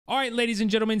All right, ladies and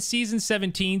gentlemen, season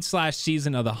 17 /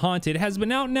 season of the Haunted has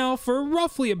been out now for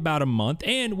roughly about a month,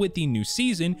 and with the new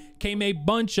season came a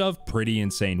bunch of pretty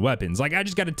insane weapons. Like, I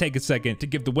just got to take a second to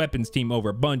give the weapons team over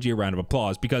at Bungie a round of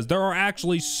applause, because there are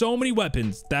actually so many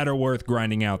weapons that are worth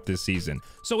grinding out this season.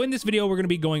 So in this video, we're going to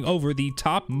be going over the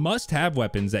top must-have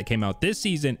weapons that came out this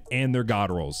season and their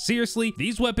god rolls. Seriously,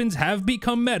 these weapons have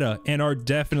become meta and are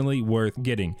definitely worth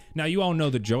getting. Now, you all know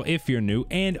the drill if you're new,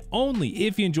 and only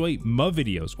if you enjoy my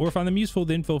videos or find them useful,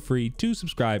 then feel free to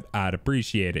subscribe. I'd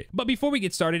appreciate it. But before we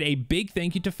get started, a big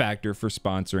thank you to Factor for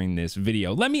sponsoring this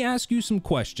video. Let me ask you some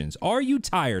questions. Are you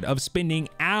tired of spending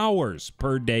hours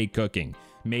per day cooking?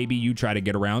 Maybe you try to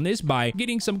get around this by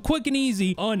getting some quick and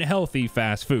easy, unhealthy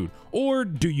fast food. Or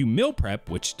do you meal prep,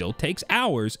 which still takes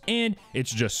hours, and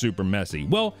it's just super messy?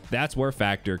 Well, that's where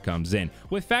Factor comes in.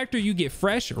 With Factor, you get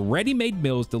fresh, ready-made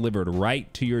meals delivered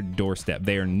right to your doorstep.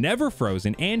 They are never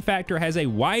frozen, and Factor has a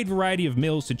wide variety of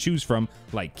meals to choose from,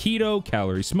 like keto,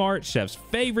 calorie smart, chef's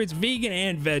favorites, vegan,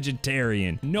 and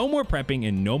vegetarian. No more prepping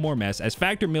and no more mess, as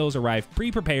Factor meals arrive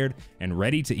pre-prepared and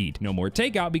ready to eat. No more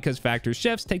takeout, because Factor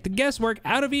chefs take the guesswork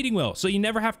out of eating well, so you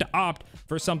never have to opt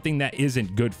for something that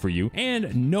isn't good for you.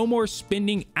 And no more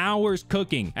spending hours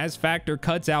cooking, as Factor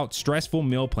cuts out stressful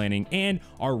meal planning and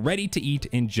are ready to eat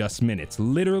in just minutes.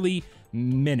 Literally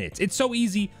minutes. It's so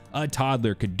easy, a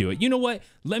toddler could do it. You know what?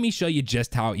 Let me show you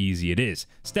just how easy it is.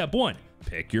 Step 1,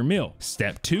 pick your meal.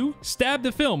 Step 2, stab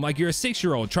the film like you're a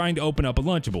 6-year-old trying to open up a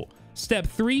Lunchable. Step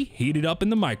 3, heat it up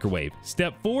in the microwave.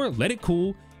 Step 4, let it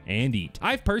cool and eat.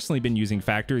 I've personally been using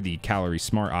Factor, the calorie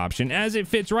smart option, as it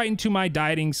fits right into my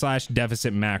dieting /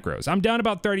 deficit macros. I'm down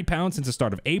about 30 pounds since the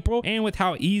start of April, and with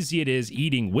how easy it is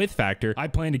eating with Factor, I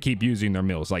plan to keep using their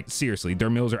meals. Like, seriously,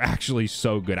 their meals are actually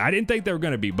so good. I didn't think they were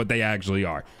gonna be, but they actually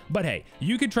are. But hey,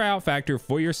 you can try out Factor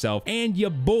for yourself, and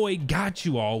your boy got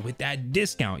you all with that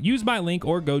discount. Use my link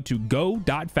or go to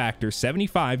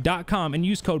go.factor75.com and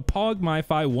use code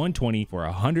POGMyfi120 for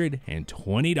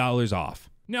 $120 off.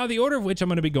 Now, the order of which I'm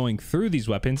going to be going through these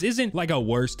weapons isn't like a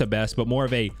worst to best, but more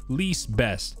of a least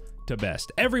best to best.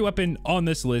 Every weapon on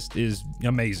this list is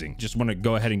amazing. Just want to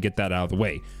go ahead and get that out of the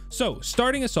way. So,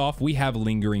 starting us off, we have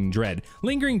Lingering Dread.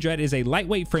 Lingering Dread is a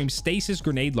lightweight frame stasis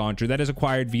grenade launcher that is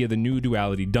acquired via the new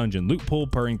Duality Dungeon. Loot pool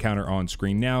per encounter on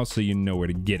screen now, so you know where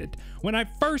to get it. When I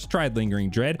first tried Lingering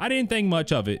Dread, I didn't think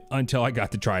much of it until I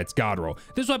got to try its god roll.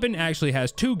 This weapon actually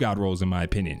has 2 god rolls in my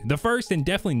opinion. The first, and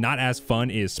definitely not as fun,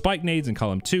 is Spike Nades in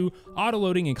column 2,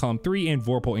 Autoloading in column 3, and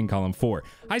Vorpal in column 4.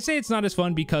 I say it's not as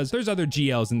fun because there's other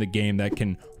GLs in the game that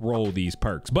can roll these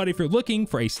perks, but if you're looking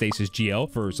for a stasis GL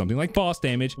for something like boss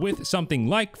damage with something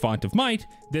like Font of Might,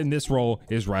 then this roll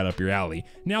is right up your alley.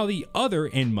 Now, the other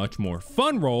and much more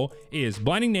fun roll is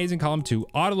Blinding Nades in column 2,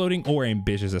 Autoloading or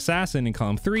Ambitious Assassin in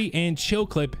column 3, and Chill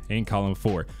Clip in column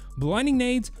 4. Blinding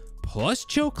Nades plus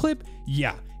Chill Clip?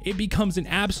 Yeah, it becomes an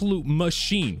absolute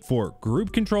machine for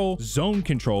group control, zone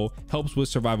control, helps with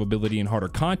survivability and harder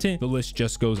content. The list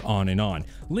just goes on and on.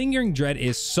 Lingering Dread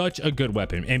is such a good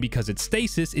weapon, and because it's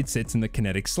stasis, it sits in the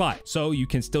Kinetic slot. So you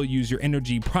can still use your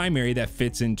energy primary that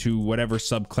fits into whatever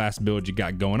subclass build you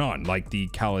got going on, like the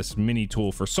Calus Mini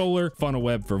Tool for Solar,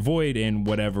 Funnelweb for Void, and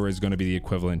whatever is going to be the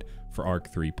equivalent for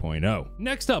Arc 3.0.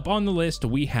 Next up on the list,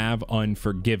 we have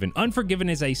Unforgiven. Unforgiven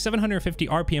is a 750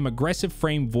 RPM aggressive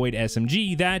frame Void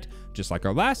SMG that, just like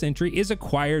our last entry, is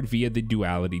acquired via the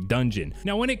Duality Dungeon.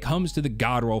 Now, when it comes to the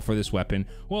god roll for this weapon,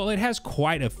 well, it has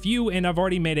quite a few, and I've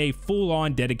already made a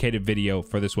full-on dedicated video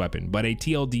for this weapon, but a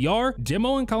TLDR,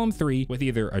 Demo in column 3 with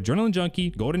either Adrenaline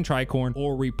Junkie, Golden Tricorn,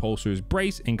 or Repulsor's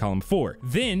Brace in column 4.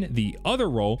 Then the other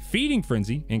roll, Feeding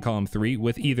Frenzy in column 3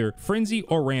 with either Frenzy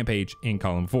or Rampage in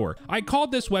column 4. I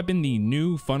called this weapon the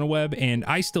new Funnelweb, and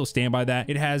I still stand by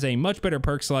that. It has a much better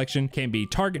perk selection, can be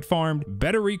target farmed,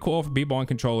 better recoil for people on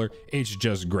controller. It's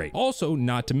just great. Also,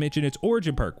 not to mention its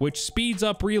origin perk, which speeds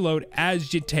up reload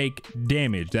as you take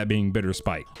damage, that being Bitter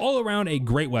Spike. All around a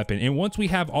great weapon, and once we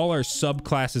have all our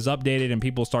subclasses updated and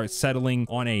people start settling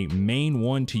on a main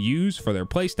one to use for their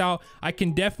playstyle, I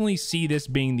can definitely see this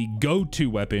being the go-to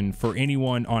weapon for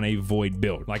anyone on a Void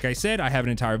build. Like I said, I have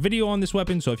an entire video on this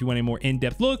weapon, so if you want a more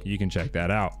in-depth look, you can check that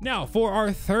out. Now, for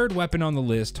our third weapon on the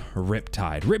list,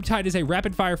 Riptide. Riptide is a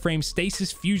rapid-fire frame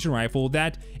stasis fusion rifle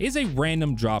that is a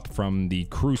random drop from the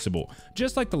Crucible.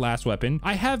 Just like the last weapon,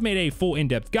 I have made a full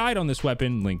in-depth guide on this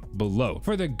weapon, linked below.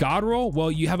 For the god roll, well,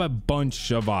 you have a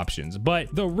bunch of options,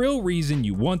 but the real reason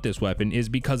you want this weapon is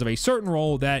because of a certain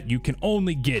roll that you can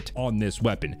only get on this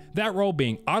weapon. That roll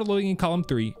being Autoloading in column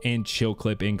 3 and Chill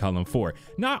Clip in column 4.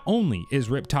 Not only is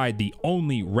Riptide the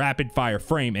only rapid-fire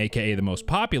frame, aka the most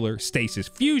popular regular stasis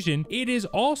fusion, it is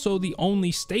also the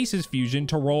only stasis fusion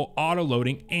to roll auto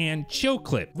loading and chill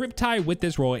clip. Riptide with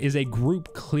this roll is a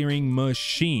group clearing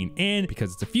machine, and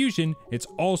because it's a fusion, it's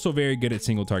also very good at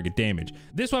single target damage.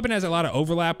 This weapon has a lot of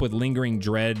overlap with Lingering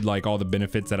Dread, like all the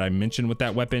benefits that I mentioned with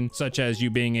that weapon, such as you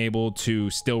being able to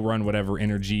still run whatever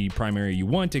energy primary you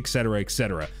want, etc,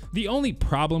 etc. The only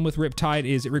problem with Riptide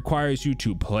is it requires you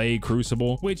to play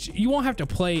Crucible, which you won't have to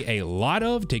play a lot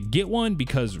of to get one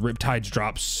because Riptides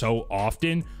drop so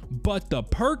often, but the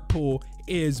perk pool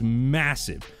is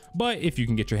massive. But if you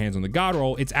can get your hands on the God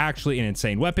Roll, it's actually an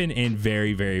insane weapon and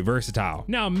very, very versatile.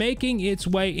 Now, making its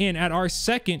way in at our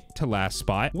second to last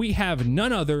spot, we have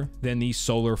none other than the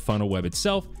solar funnel web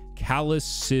itself,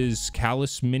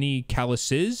 Calus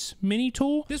Mini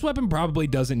Tool. This weapon probably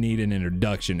doesn't need an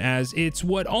introduction, as it's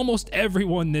what almost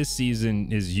everyone this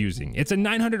season is using. It's a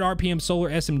 900 RPM solar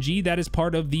SMG that is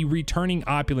part of the returning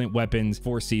opulent weapons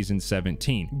for season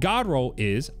 17. God Roll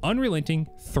is Unrelenting,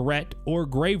 Threat, or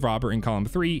Grave Robber in column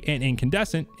 3, and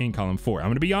Incandescent in column 4. I'm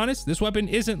gonna be honest, this weapon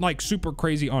isn't like super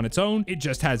crazy on its own, it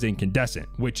just has Incandescent,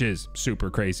 which is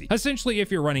super crazy. Essentially, if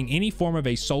you're running any form of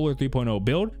a solar 3.0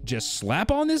 build, just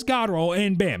slap on this God Roll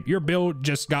and bam, your build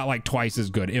just got like twice as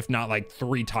good, if not like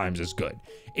 3 times as good.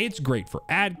 It's great for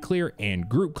ad clear and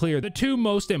group clear, the two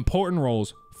most important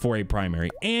roles for a primary,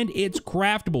 and it's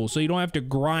craftable, so you don't have to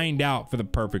grind out for the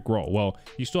perfect roll. Well,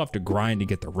 you still have to grind to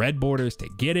get the red borders to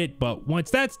get it, but once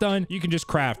that's done, you can just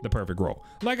craft the perfect roll.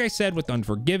 Like I said with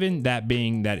Unforgiven, that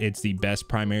being that it's the best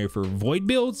primary for void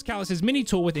builds, Calus's Mini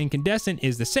Tool with Incandescent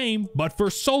is the same, but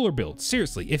for solar builds.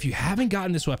 Seriously, if you haven't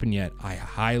gotten this weapon yet, I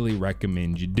highly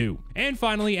recommend you do. And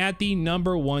finally, at the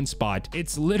number 1 spot,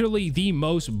 it's literally the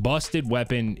most busted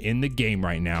weapon in the game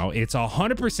right now. It's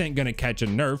 100% gonna catch a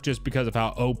nerf just because of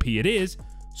how OP it is,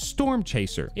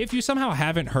 Stormchaser. If you somehow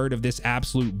haven't heard of this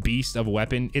absolute beast of a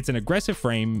weapon, it's an aggressive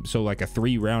frame, so like a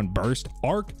 3-round burst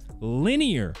arc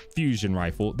linear fusion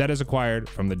rifle that is acquired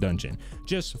from the dungeon.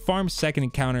 Just farm second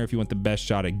encounter if you want the best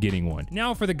shot at getting one.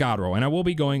 Now for the God Roll, and I will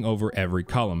be going over every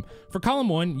column. For column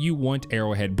 1, you want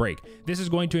Arrowhead Break. This is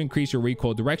going to increase your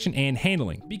recoil direction and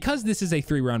handling. Because this is a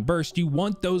 3-round burst, you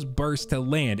want those bursts to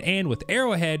land, and with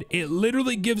Arrowhead, it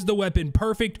literally gives the weapon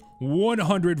perfect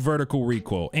 100 vertical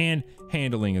recoil and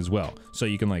handling as well, so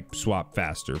you can like swap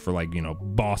faster for like, you know,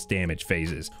 boss damage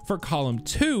phases. For column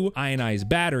 2, Ionized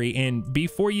Battery, and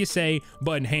before you say,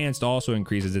 but Enhanced also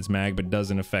increases its mag but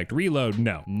doesn't affect reload,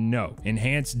 no,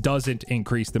 Enhanced doesn't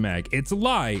increase the mag. It's a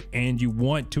lie, and you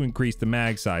want to increase the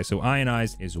mag size, so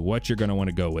Ionized is what you're gonna want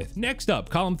to go with. Next up,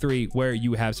 column 3, where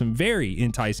you have some very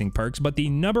enticing perks, but the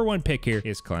number 1 pick here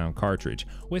is Clown Cartridge.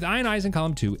 With Ionized in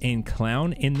column 2 and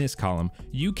Clown in this column,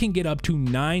 you can get up to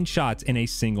 9 shots in a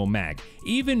single mag.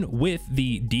 Even with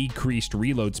the decreased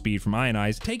reload speed from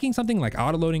Ionized, taking something like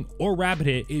autoloading or rapid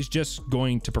hit is just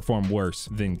going to perform worse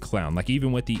than Clown. Like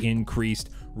even with the increased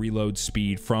reload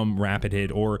speed from rapid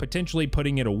hit or potentially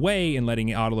putting it away and letting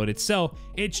it autoload itself,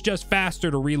 it's just faster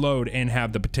to reload and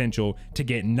have the potential to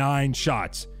get 9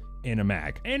 shots in a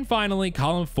mag. And finally,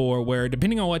 column 4, where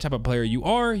depending on what type of player you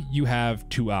are, you have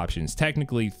 2 options,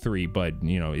 technically 3, but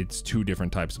you know, it's 2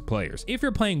 different types of players. If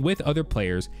you're playing with other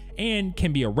players and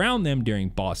can be around them during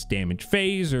boss damage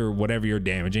phase or whatever you're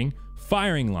damaging,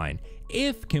 Firing Line.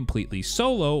 If completely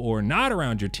solo or not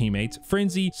around your teammates,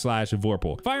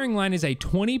 Frenzy/Vorpal. Firing Line is a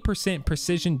 20%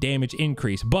 precision damage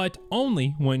increase, but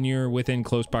only when you're within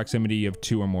close proximity of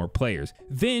 2 or more players.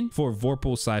 Then for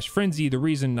Vorpal/Frenzy, the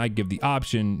reason I give the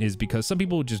option is because some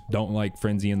people just don't like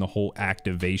Frenzy and the whole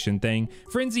activation thing.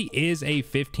 Frenzy is a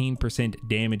 15%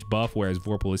 damage buff, whereas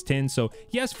Vorpal is 10. So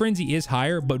yes, Frenzy is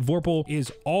higher, but Vorpal is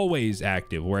always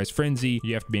active, whereas Frenzy,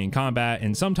 you have to be in combat,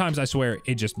 and sometimes I swear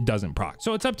it just doesn't proc.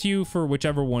 So it's up to you for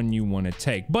whichever one you want to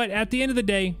take. But at the end of the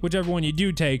day, whichever one you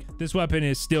do take, this weapon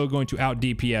is still going to out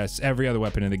DPS every other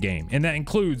weapon in the game, and that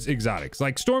includes exotics.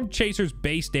 Like Stormchaser's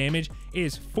base damage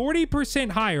is 40%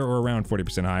 higher, or around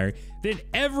 40% higher, than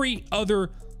every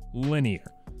other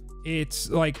linear.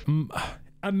 It's like,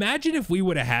 imagine if we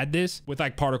would have had this with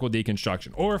like particle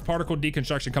deconstruction, or if particle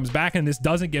deconstruction comes back and this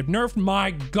doesn't get nerfed.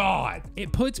 My god,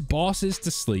 it puts bosses to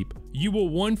sleep. You will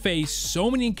one phase so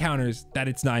many encounters that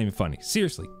it's not even funny.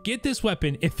 Seriously, get this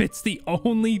weapon if it's the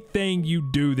only thing you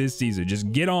do this season. Just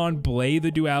get on, play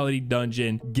the duality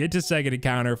dungeon, get to second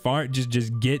encounter,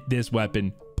 just get this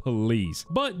weapon, please.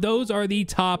 But those are the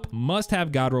top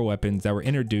must-have God Roll weapons that were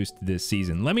introduced this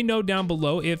season. Let me know down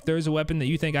below if there's a weapon that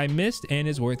you think I missed and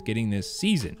is worth getting this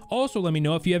season. Also, let me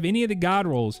know if you have any of the God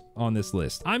Rolls on this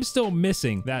list. I'm still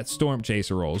missing that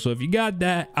Stormchaser roll, so if you got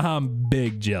that, I'm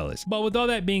big jealous. But with all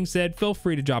that being said, feel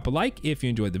free to drop a like if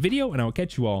you enjoyed the video, and I will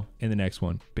catch you all in the next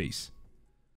one. Peace.